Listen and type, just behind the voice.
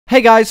Hey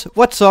guys,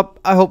 what's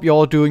up? I hope you're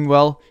all doing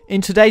well. In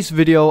today's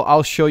video,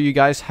 I'll show you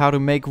guys how to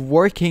make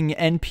working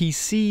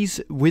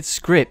NPCs with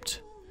Skript.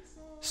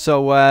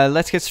 So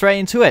let's get straight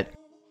into it.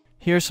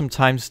 Here's some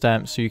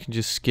timestamps so you can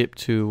just skip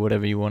to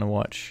whatever you want to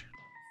watch.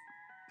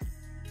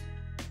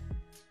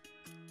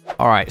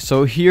 Alright,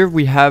 so here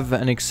we have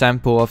an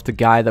example of the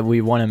guy that we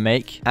want to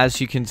make.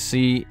 As you can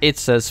see, it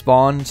says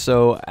spawn,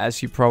 so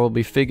as you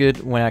probably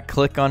figured, when I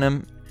click on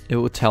him, it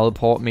will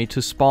teleport me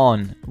to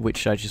spawn,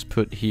 which I just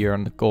put here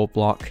on the gold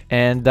block.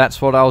 And that's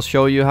what I'll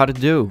show you how to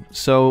do.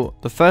 So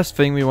the first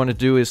thing we want to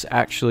do is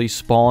actually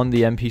spawn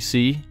the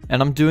NPC,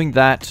 and I'm doing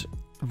that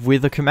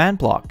with a command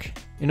block.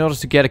 In order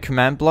to get a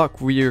command block,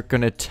 we are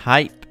going to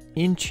type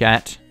in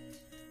chat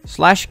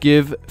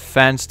 /give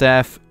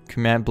fanstaff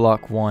command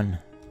block 1.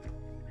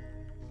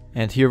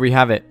 And here we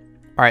have it.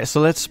 Alright,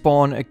 so let's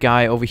spawn a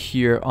guy over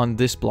here on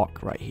this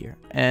block right here.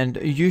 And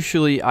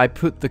usually I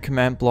put the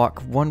command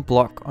block one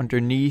block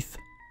underneath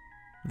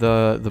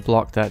the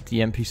block that the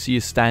NPC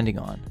is standing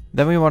on.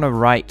 Then we want to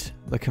write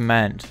the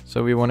command.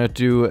 So we want to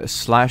do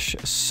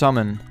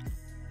 /summon.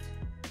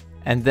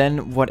 And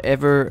then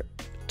whatever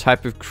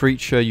type of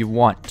creature you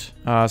want.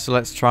 So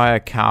let's try a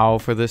cow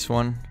for this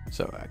one.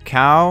 So a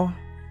cow.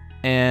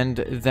 And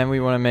then we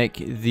want to make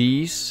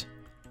these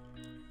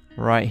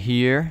right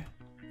here.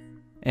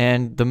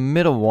 And the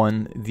middle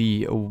one,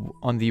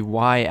 on the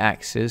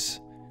y-axis,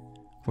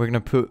 we're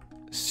gonna put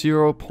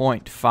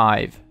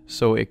 0.5,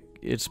 so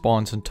it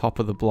spawns on top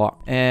of the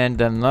block. And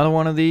then another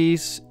one of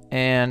these,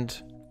 and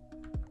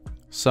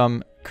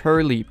some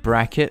curly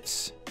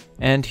brackets.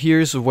 And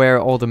here's where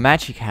all the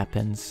magic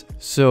happens.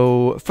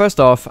 So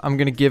first off, I'm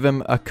gonna give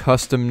him a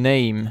custom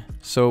name.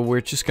 So we're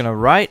just gonna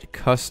write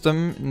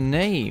custom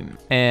name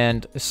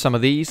and some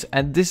of these.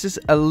 And this is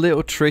a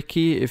little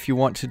tricky if you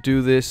want to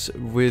do this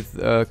with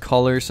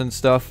colors and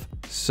stuff.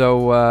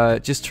 So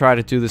just try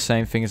to do the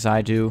same thing as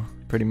I do,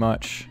 pretty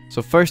much.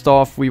 So first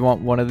off, we want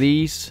one of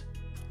these.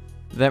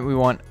 Then we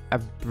want a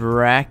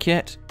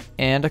bracket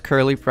and a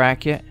curly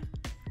bracket.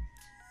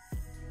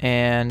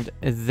 And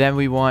then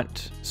we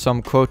want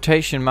some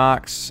quotation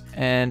marks,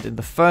 and in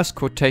the first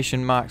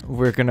quotation mark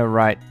we're gonna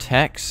write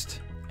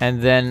text,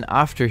 and then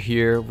after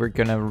here we're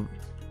gonna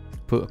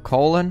put a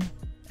colon,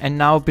 and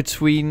now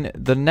between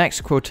the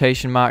next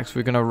quotation marks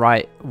we're gonna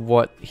write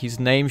what his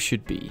name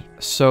should be.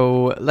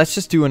 So let's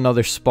just do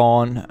another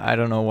spawn. I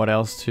don't know what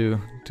else to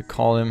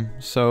call him.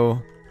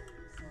 So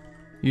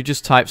you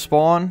just type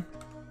spawn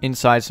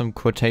inside some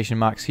quotation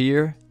marks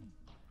here,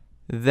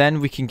 then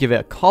we can give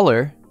it a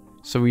color.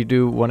 So we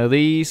do one of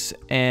these,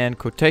 and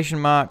quotation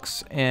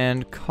marks,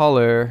 and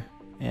color,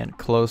 and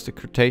close the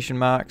quotation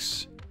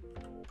marks,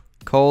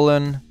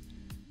 colon.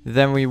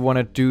 Then we want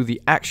to do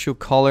the actual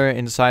color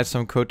inside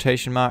some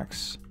quotation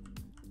marks.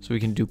 So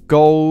we can do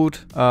gold,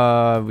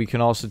 we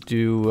can also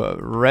do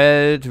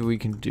red, we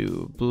can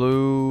do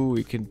blue,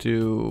 we can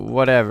do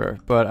whatever.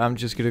 But I'm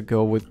just going to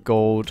go with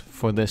gold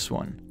for this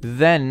one.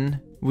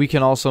 Then we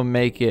can also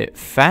make it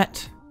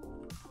fat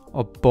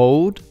or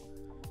bold.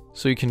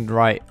 So you can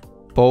write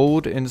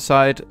bold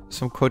inside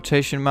some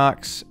quotation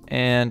marks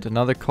and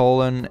another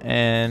colon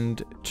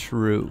and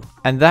true.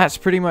 And that's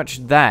pretty much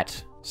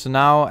that. So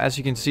now, as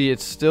you can see,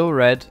 it's still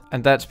red,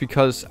 and that's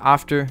because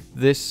after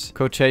this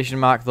quotation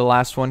mark, the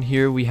last one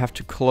here, we have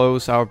to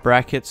close our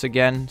brackets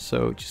again.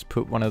 So just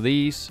put one of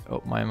these.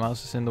 Oh, my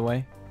mouse is in the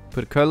way.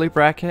 Put a curly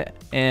bracket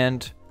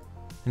and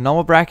a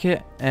normal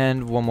bracket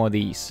and one more of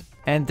these.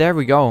 And there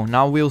we go.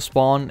 Now we'll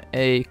spawn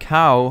a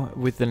cow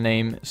with the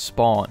name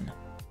spawn.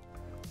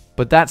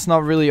 But that's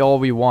not really all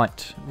we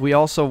want. We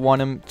also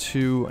want him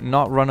to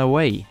not run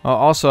away.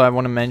 Also, I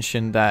want to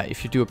mention that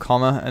if you do a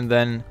comma and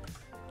then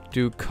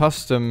do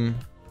custom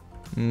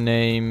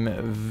name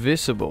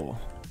visible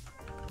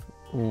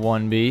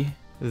 1b,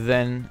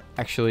 then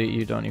actually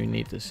you don't even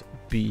need this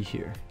b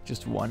here,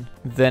 just 1.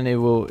 Then it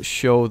will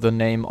show the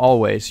name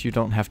always. You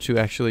don't have to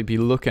actually be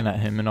looking at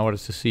him in order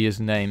to see his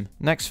name.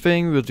 Next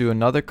thing, we'll do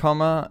another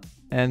comma.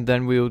 And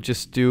then we'll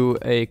just do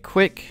a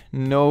quick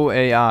no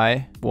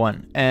AI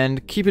 1.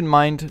 And keep in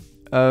mind,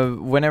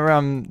 whenever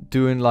I'm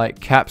doing like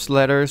caps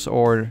letters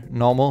or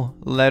normal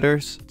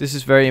letters, this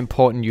is very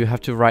important. You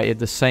have to write it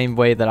the same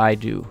way that I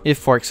do. If,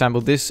 for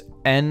example, this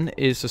N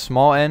is a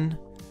small n,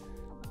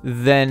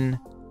 then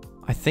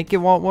I think it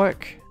won't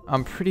work.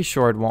 I'm pretty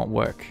sure it won't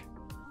work.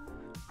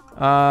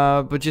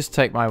 But just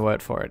take my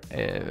word for it.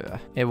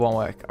 It won't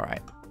work.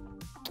 Alright.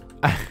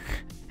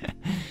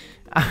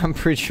 I'm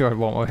pretty sure it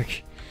won't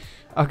work.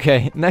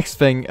 Okay, next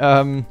thing,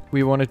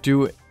 we want to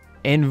do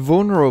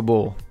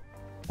invulnerable,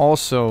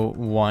 also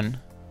 1.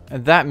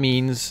 That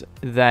means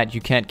that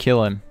you can't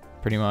kill him,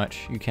 pretty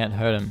much. You can't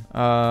hurt him.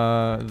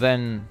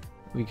 Then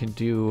we can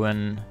do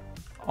an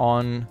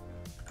on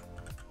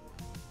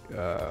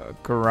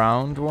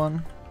ground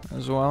one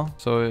as well.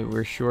 So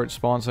we're sure it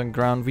spawns on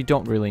ground. We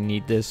don't really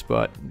need this,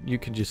 but you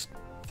can just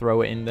throw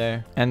it in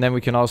there. And then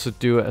we can also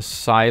do a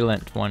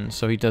silent one,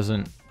 so he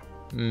doesn't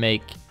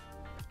make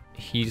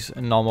his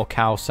normal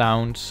cow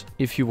sounds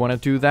if you want to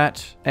do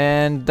that.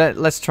 And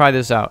let's try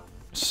this out.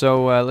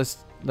 So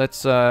let's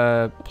let's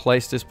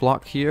place this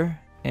block here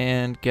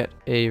and get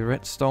a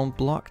redstone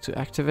block to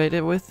activate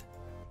it with.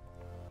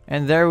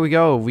 And there we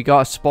go. We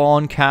got a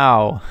spawn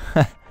cow.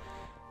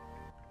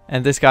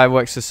 And this guy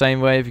works the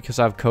same way because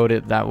I've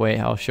coded it that way.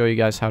 I'll show you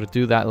guys how to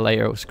do that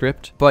later with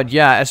Skript. But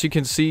yeah, as you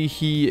can see,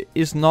 he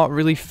is not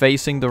really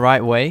facing the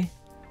right way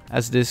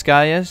as this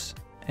guy is.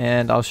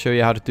 And I'll show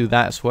you how to do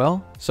that as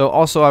well. So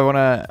also I want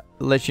to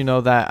let you know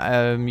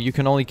that you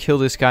can only kill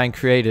this guy in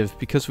creative.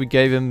 Because we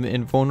gave him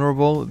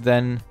invulnerable,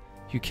 then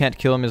you can't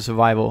kill him in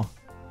survival.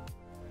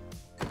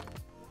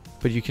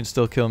 But you can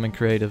still kill him in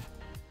creative.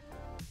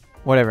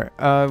 Whatever.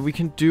 We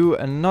can do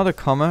another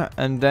comma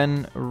and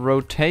then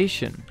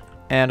rotation.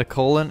 And a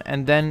colon,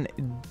 and then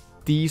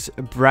these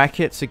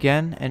brackets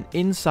again, and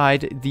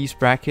inside these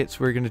brackets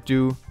we're gonna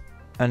do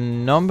a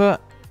number,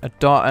 a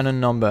dot, and a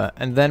number,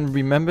 and then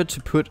remember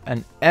to put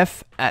an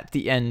F at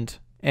the end.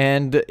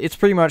 And it's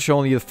pretty much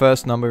only the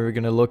first number we're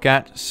gonna look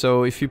at.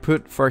 So if you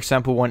put, for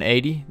example,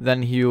 180,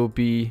 then he'll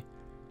be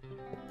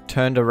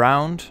turned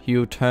around.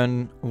 He'll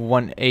turn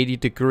 180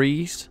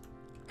 degrees.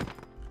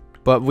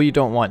 But we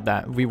don't want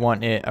that. We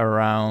want it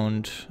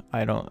around,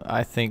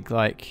 I think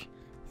like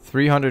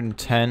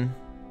 310.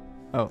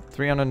 Oh,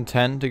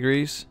 310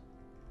 degrees,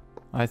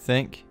 I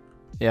think.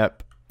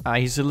 Yep.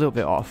 He's a little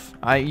bit off.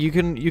 You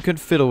can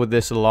fiddle with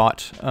this a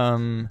lot.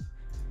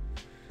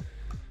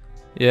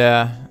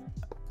 Yeah.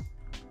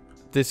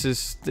 This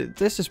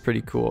is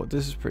pretty cool.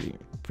 This is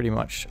pretty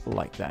much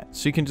like that.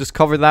 So you can just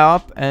cover that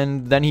up,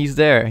 and then he's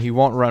there. He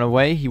won't run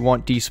away. He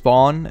won't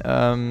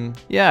despawn.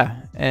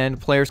 Yeah,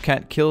 and players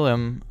can't kill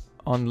him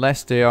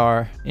unless they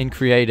are in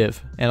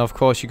creative. And of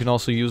course you can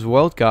also use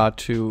world guard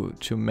to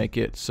make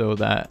it so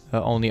that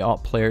only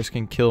op players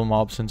can kill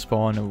mobs and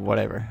spawn or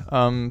whatever.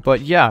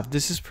 But yeah,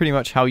 this is pretty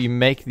much how you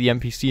make the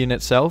NPC in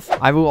itself.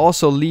 I will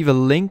also leave a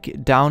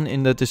link down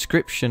in the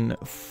description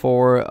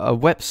for a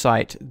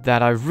website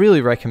that I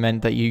really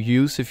recommend that you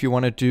use if you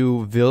want to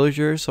do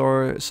villagers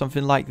or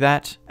something like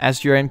that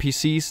as your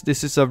NPCs.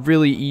 This is a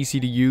really easy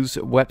to use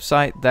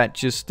website that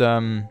just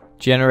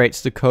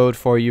generates the code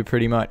for you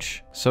pretty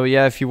much. So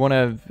yeah, if you want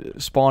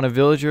to spawn a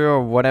villager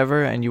or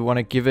whatever and you want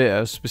to give it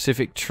a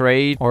specific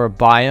trade or a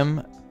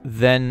biome,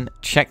 then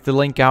check the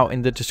link out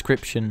in the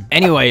description.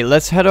 Anyway,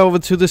 let's head over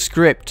to the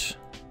script.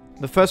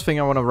 The first thing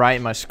I want to write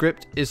in my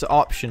script is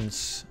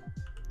options.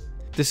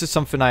 This is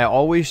something I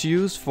always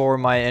use for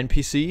my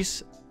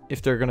NPCs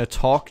if they're gonna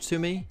talk to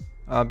me.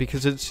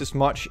 Because it's just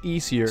much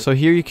easier. So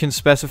here you can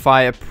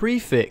specify a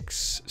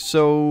prefix.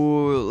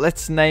 So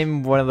let's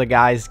name one of the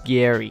guys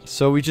Gary.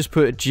 So we just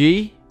put a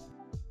G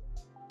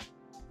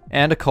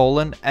and a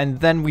colon, and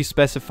then we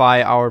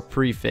specify our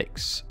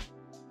prefix.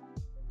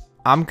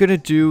 I'm gonna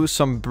do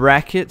some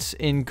brackets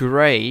in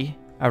gray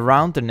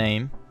around the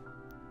name,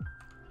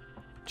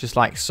 just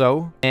like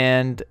so.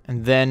 And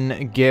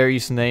then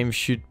Gary's name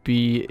should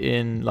be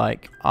in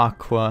like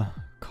aqua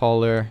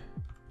color.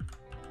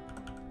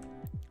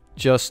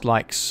 Just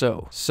like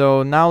so.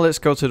 So now let's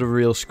go to the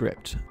real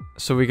script.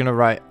 So we're gonna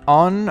write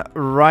on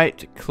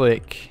right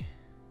click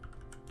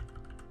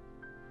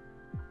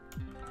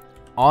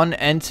on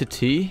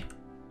entity.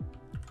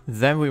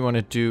 Then we want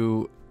to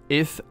do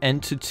if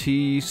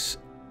entity's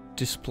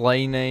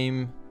display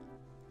name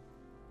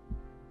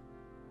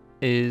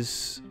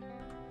is,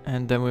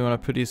 and then we want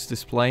to put his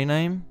display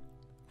name,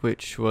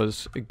 which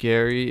was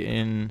Gary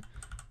in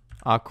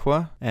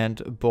aqua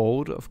and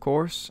bold, of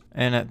course.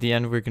 And at the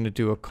end we're going to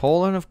do a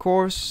colon, of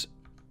course.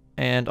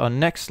 And on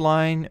next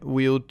line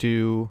we'll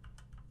do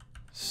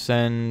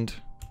send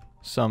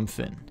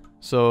something.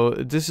 So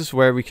this is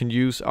where we can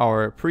use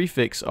our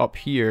prefix up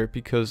here,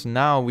 because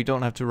now we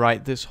don't have to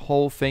write this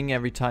whole thing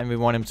every time we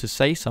want him to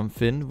say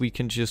something. We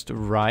can just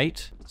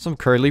write some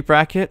curly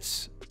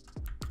brackets,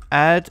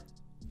 add,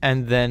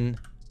 and then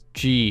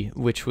G,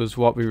 which was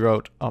what we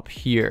wrote up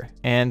here.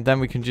 And then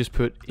we can just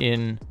put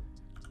in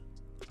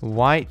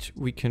white,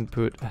 we can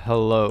put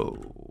hello.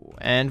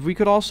 And we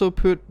could also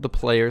put the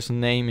player's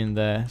name in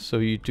there. So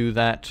you do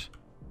that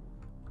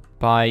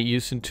by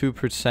using 2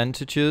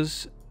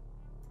 percentages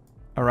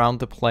around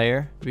the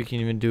player. We can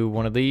even do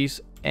one of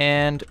these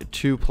and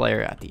 2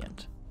 player at the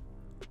end.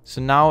 So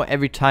now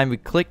every time we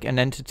click an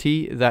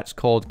entity that's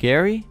called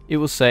Gary, it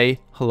will say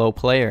hello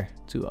player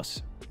to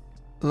us.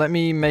 Let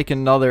me make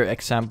another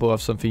example of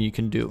something you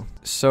can do.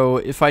 So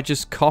if I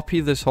just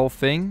copy this whole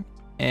thing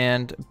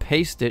and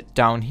paste it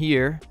down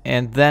here,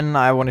 and then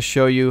I want to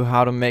show you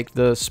how to make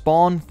the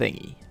spawn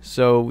thingy.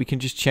 So we can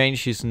just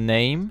change his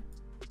name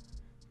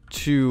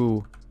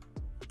to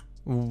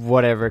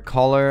whatever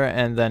color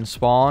and then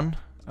spawn.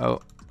 Oh,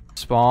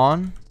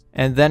 spawn.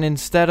 And then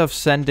instead of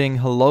sending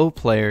hello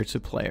player to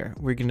player,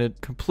 we're gonna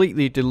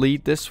completely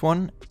delete this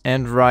one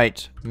and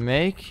write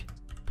make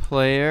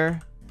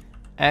player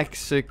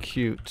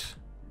execute.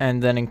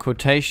 And then in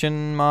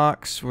quotation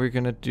marks, we're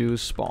gonna do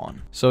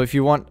spawn. So if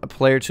you want a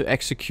player to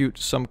execute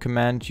some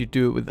command, you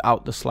do it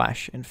without the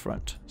slash in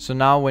front. So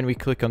now when we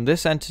click on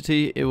this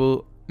entity, it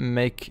will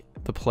make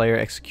the player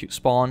execute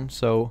spawn,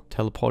 so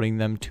teleporting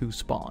them to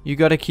spawn. You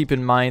gotta keep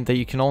in mind that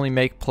you can only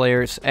make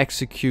players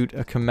execute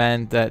a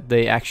command that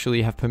they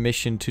actually have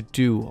permission to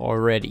do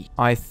already.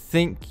 I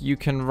think you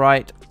can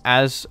write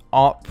as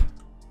op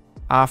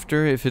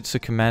after if it's a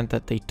command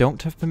that they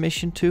don't have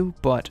permission to,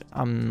 but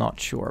I'm not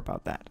sure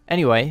about that.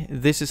 Anyway,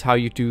 this is how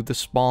you do the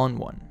spawn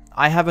one.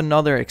 I have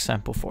another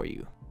example for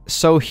you.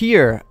 So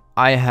here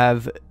I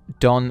have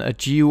done a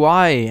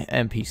GUI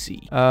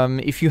NPC.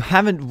 If you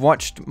haven't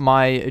watched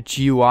my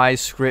GUI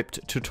script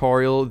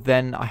tutorial,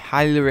 then I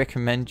highly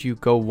recommend you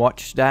go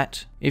watch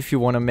that if you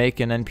want to make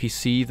an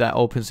NPC that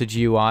opens a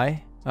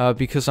GUI.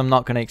 Because I'm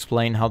not going to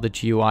explain how the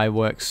GUI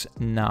works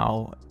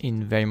now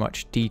in very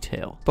much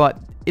detail. But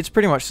it's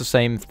pretty much the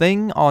same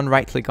thing. On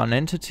right click on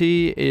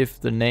entity, if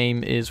the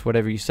name is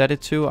whatever you set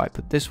it to, I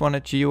put this one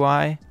at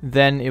GUI,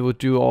 then it will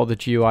do all the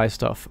GUI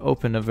stuff.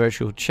 Open a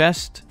virtual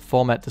chest,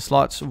 format the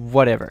slots,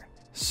 whatever.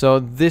 So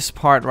this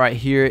part right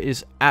here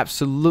is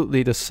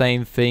absolutely the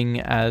same thing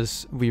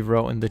as we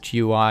wrote in the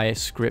GUI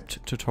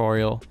script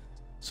tutorial.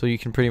 So you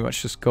can pretty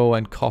much just go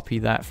and copy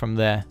that from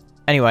there.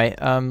 Anyway,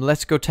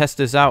 let's go test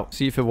this out,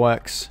 see if it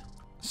works.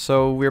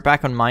 So we're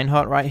back on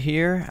minehut right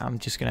here. I'm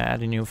just gonna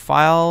add a new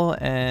file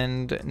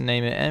and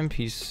name it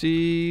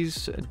npcs.sk.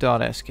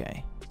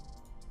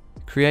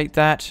 Create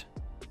that,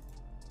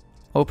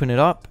 open it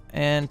up,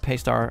 and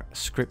paste our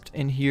script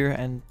in here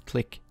and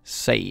click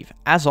save.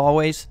 As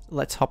always,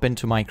 let's hop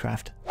into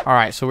Minecraft.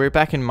 Alright, so we're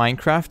back in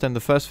Minecraft, and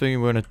the first thing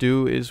we want to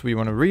do is we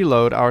want to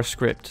reload our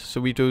script. So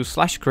we do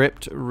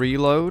 /script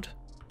reload.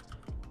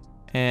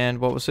 And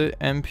what was it?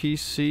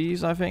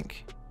 NPCs, I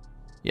think?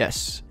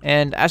 Yes.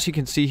 And as you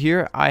can see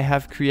here, I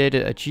have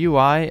created a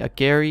GUI, a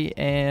Gary,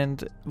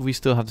 and we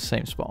still have the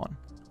same spawn.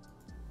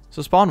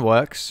 So spawn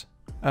works.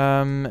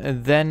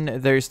 Then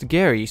there's the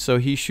Gary, so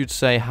he should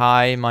say,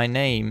 hi, my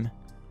name.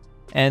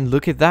 And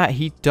look at that,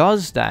 he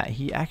does that.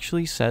 He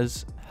actually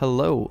says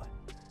hello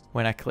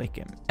when I click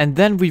him. And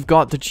then we've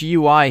got the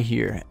GUI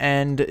here,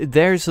 and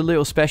there's a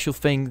little special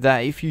thing that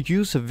if you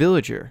use a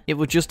villager, it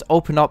will just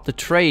open up the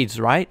trades,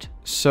 right?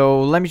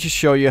 So let me just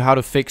show you how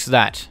to fix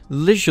that.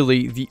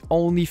 Literally, the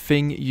only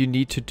thing you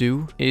need to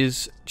do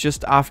is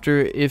just after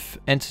if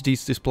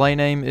entity's display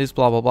name is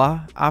blah blah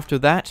blah, after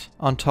that,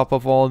 on top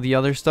of all the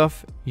other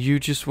stuff, you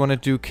just want to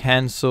do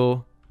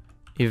cancel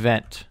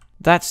event.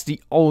 That's the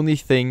only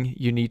thing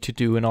you need to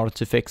do in order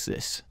to fix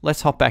this.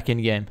 Let's hop back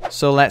in game.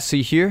 So let's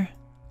see here.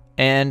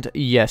 And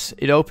yes,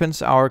 it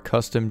opens our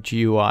custom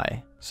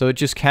GUI. So it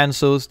just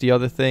cancels the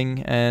other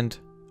thing and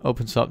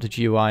opens up the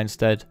GUI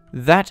instead.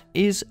 That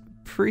is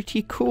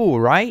pretty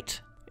cool,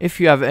 right? If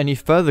you have any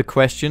further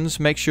questions,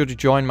 make sure to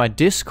join my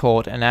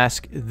Discord and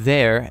ask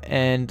there.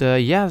 And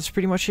yeah, that's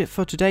pretty much it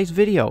for today's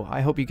video.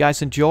 I hope you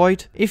guys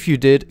enjoyed. If you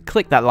did,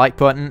 click that like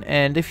button.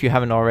 And if you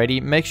haven't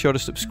already, make sure to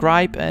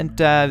subscribe. And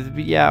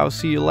yeah, I'll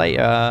see you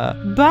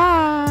later.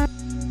 Bye!